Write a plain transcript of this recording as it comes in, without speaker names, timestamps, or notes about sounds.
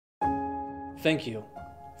Thank you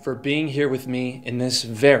for being here with me in this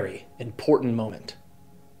very important moment.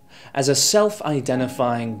 As a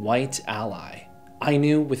self-identifying white ally, I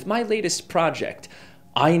knew with my latest project,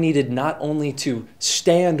 I needed not only to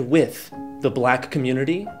stand with the Black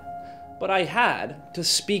community, but I had to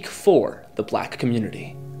speak for the Black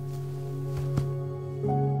community.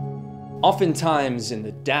 Oftentimes in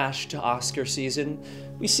the dash to Oscar season,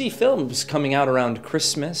 we see films coming out around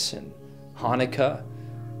Christmas and Hanukkah,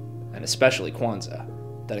 and especially Kwanzaa,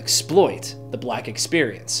 that exploit the Black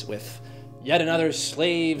experience with yet another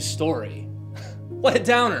slave story. What a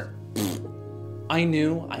downer. I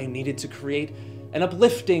knew I needed to create an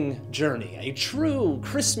uplifting journey, a true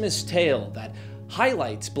Christmas tale that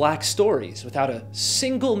highlights Black stories without a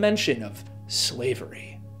single mention of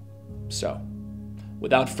slavery. So,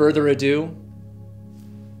 without further ado,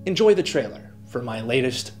 enjoy the trailer for my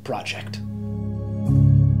latest project.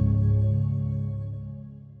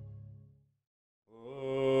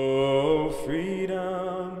 Oh,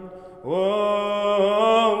 freedom,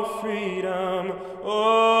 oh, freedom,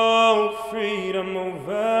 oh, freedom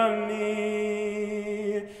over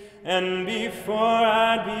me. And before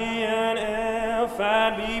I'd be an elf,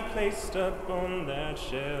 I'd be placed up on that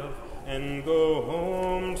shelf and go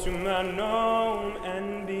home to my gnome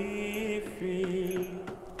and be free.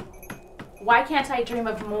 Why can't I dream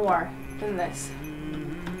of more than this?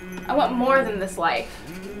 I want more than this life.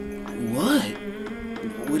 What?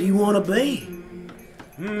 What do you want to be?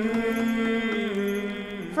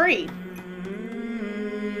 Free.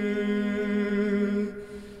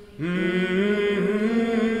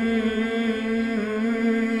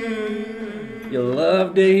 You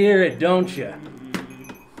love to hear it, don't you?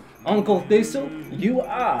 Uncle Thistle, you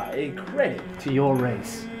are a credit to your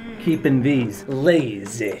race, keeping these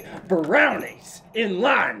lazy brownies in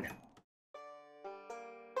line.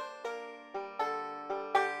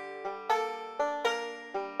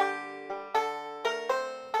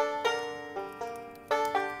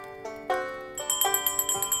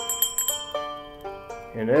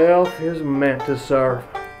 An elf is meant to serve.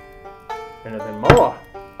 Anything more,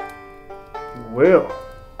 you will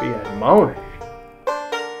be admonished.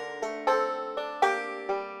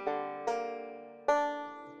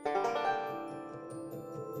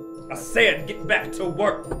 I said get back to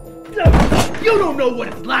work. You don't know what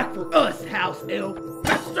it's like for us, House Elf.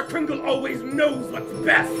 Mr. Kringle always knows what's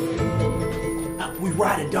best. We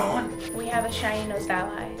ride at dawn? We have a shiny-nosed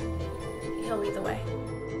ally. He'll lead the way.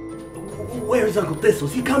 Where's Uncle Thistle?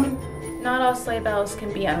 Is he coming? Not all sleigh bells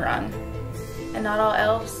can be unrun. And not all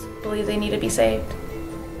elves believe they need to be saved.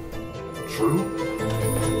 True.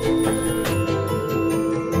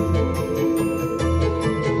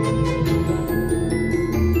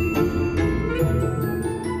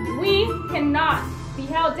 We cannot be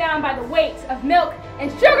held down by the weight of milk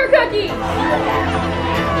and sugar cookies!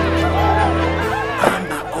 I'm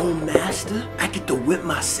my own master. I get to whip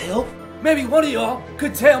myself. Maybe one of y'all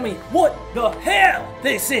could tell me what the hell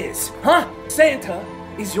this is, huh? Santa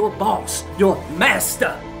is your boss, your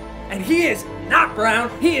master, and he is not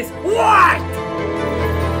brown, he is white!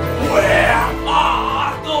 Where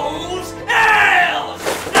are those elves?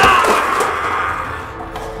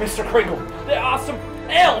 Ah! Mr. Kringle, there are some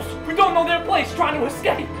elves who don't know their place trying to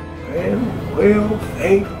escape. And will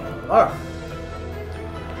they learn?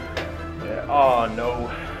 There are no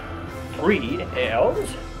free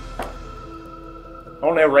elves.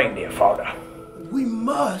 Only a reindeer, Father. We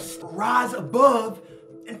must rise above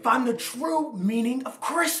and find the true meaning of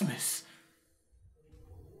Christmas.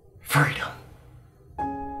 Freedom.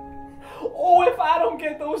 Oh, if I don't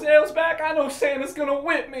get those elves back, I know Santa's gonna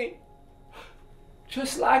whip me.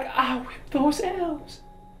 Just like I whipped those elves.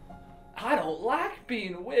 I don't like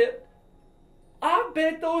being whipped. I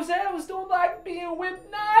bet those elves don't like being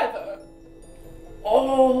whipped neither.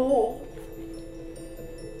 Oh,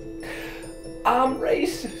 I'm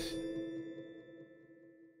racist.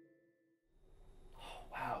 Oh,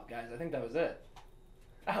 wow, guys, I think that was it.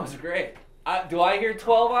 That was great. Do I hear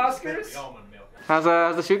 12 Oscars? How's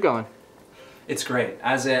the shoot going? It's great.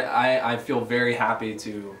 I feel very happy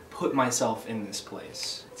to put myself in this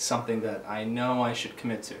place. It's something that I know I should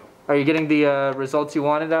commit to. Are you getting the results you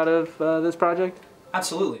wanted out of this project?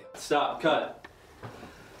 Absolutely. Stop. Cut.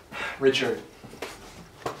 Richard,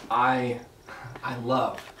 I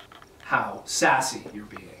love how sassy you're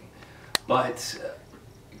being, but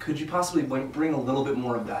could you possibly bring a little bit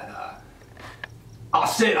more of that, I'll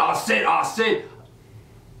sit, a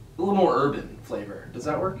little more urban flavor. Does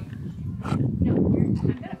that work? No, I'm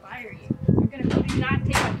gonna fire you. You're gonna do not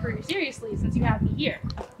take my career seriously since you have me here.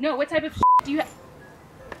 No, what type of do you have?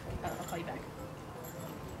 Oh, I'll call you back.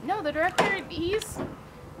 No, the director,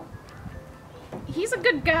 he's a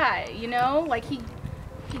good guy, you know? Like, he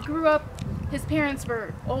grew up, his parents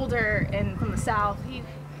were older and from the South. He's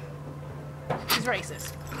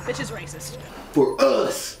racist. Bitch is racist. For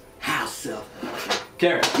us, house self.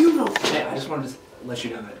 Kerry, You know. hey, I just wanted to let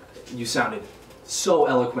you know that you sounded so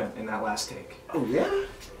eloquent in that last take. Oh, yeah?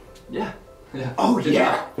 Yeah. Yeah. Oh, Good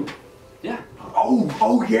yeah? job. Yeah.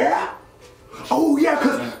 Oh, yeah? Oh, yeah,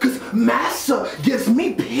 cause Massa gives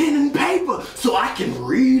me pen and paper so I can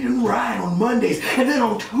read and write on Mondays. And then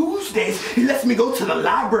on Tuesdays, he lets me go to the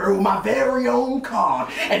library with my very own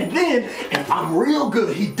card. And then, if I'm real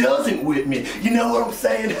good, he doesn't with me. You know what I'm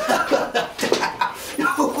saying?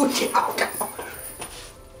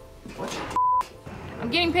 I'm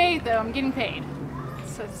getting paid, though. I'm getting paid.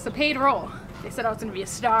 So it's a paid role. They said I was gonna be a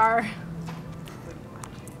star.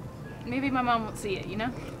 Maybe my mom won't see it, you know?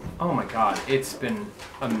 Oh my god, it's been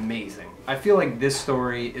amazing. I feel like this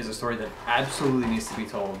story is a story that absolutely needs to be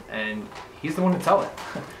told, and he's the one to tell it.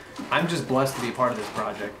 I'm just blessed to be a part of this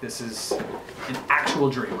project. This is an actual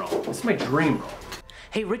dream role. This is my dream role.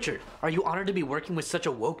 Hey Richard, are you honored to be working with such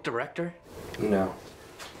a woke director? No.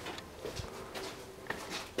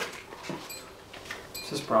 What's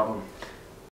his problem?